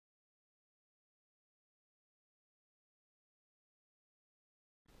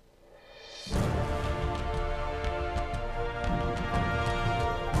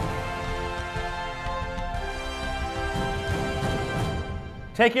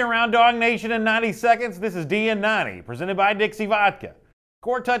Take you around Dawg Nation in 90 seconds. This is DN90, presented by Dixie Vodka.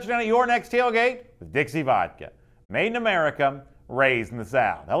 Score a touchdown at your next tailgate with Dixie Vodka. Made in America, raised in the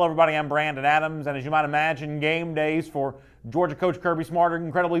South. Hello, everybody. I'm Brandon Adams, and as you might imagine, game days for Georgia coach Kirby Smart are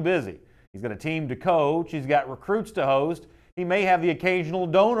incredibly busy. He's got a team to coach. He's got recruits to host. He may have the occasional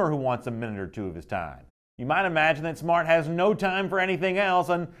donor who wants a minute or two of his time. You might imagine that Smart has no time for anything else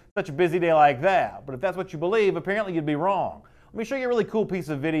on such a busy day like that. But if that's what you believe, apparently you'd be wrong. Let me show you a really cool piece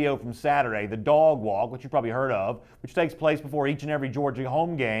of video from Saturday, the Dawg Walk, which you've probably heard of, which takes place before each and every Georgia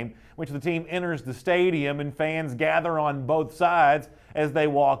home game, in which the team enters the stadium and fans gather on both sides as they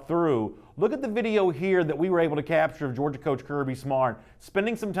walk through. Look at the video here that we were able to capture of Georgia coach Kirby Smart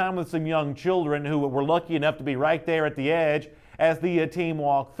spending some time with some young children who were lucky enough to be right there at the edge as the team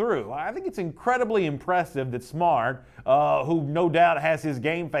walked through. I think it's incredibly impressive that Smart, who no doubt has his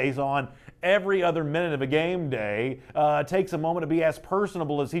game face on every other minute of a game day, takes a moment to be as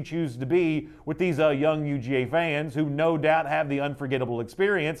personable as he chooses to be with these young UGA fans who no doubt have the unforgettable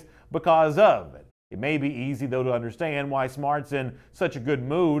experience because of it. It may be easy, though, to understand why Smart's in such a good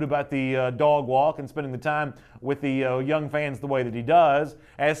mood about the Dawg Walk and spending the time with the young fans the way that he does.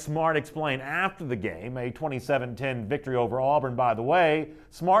 As Smart explained after the game, a 27-10 victory over Auburn, by the way,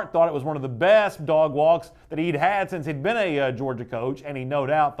 Smart thought it was one of the best Dawg Walks that he'd had since he'd been a Georgia coach, and he no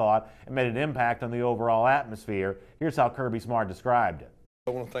doubt thought it made an impact on the overall atmosphere. Here's how Kirby Smart described it. I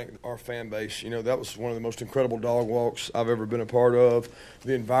want to thank our fan base. You know, that was one of the most incredible Dawg Walks I've ever been a part of.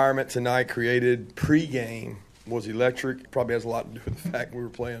 The environment tonight created pre-game was electric. Probably has a lot to do with the fact we were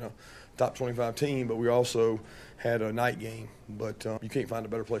playing a top 25 team, but we also had a night game. But you can't find a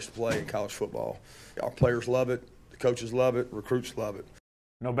better place to play in college football. Our players love it. The coaches love it. Recruits love it.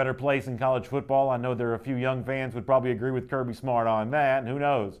 No better place in college football. I know there are a few young fans would probably agree with Kirby Smart on that. And who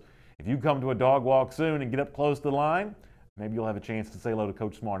knows, if you come to a Dawg Walk soon and get up close to the line, maybe you'll have a chance to say hello to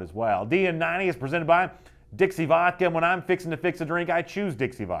Coach Smart as well. DN90 is presented by Dixie Vodka. When I'm fixing to fix a drink, I choose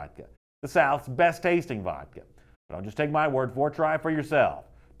Dixie Vodka, the South's best tasting vodka. But don't just take my word for it. Try it for yourself.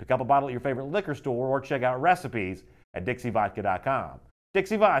 Pick up a bottle at your favorite liquor store or check out recipes at DixieVodka.com.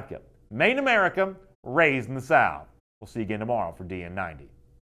 Dixie Vodka, made in America, raised in the South. We'll see you again tomorrow for DN90.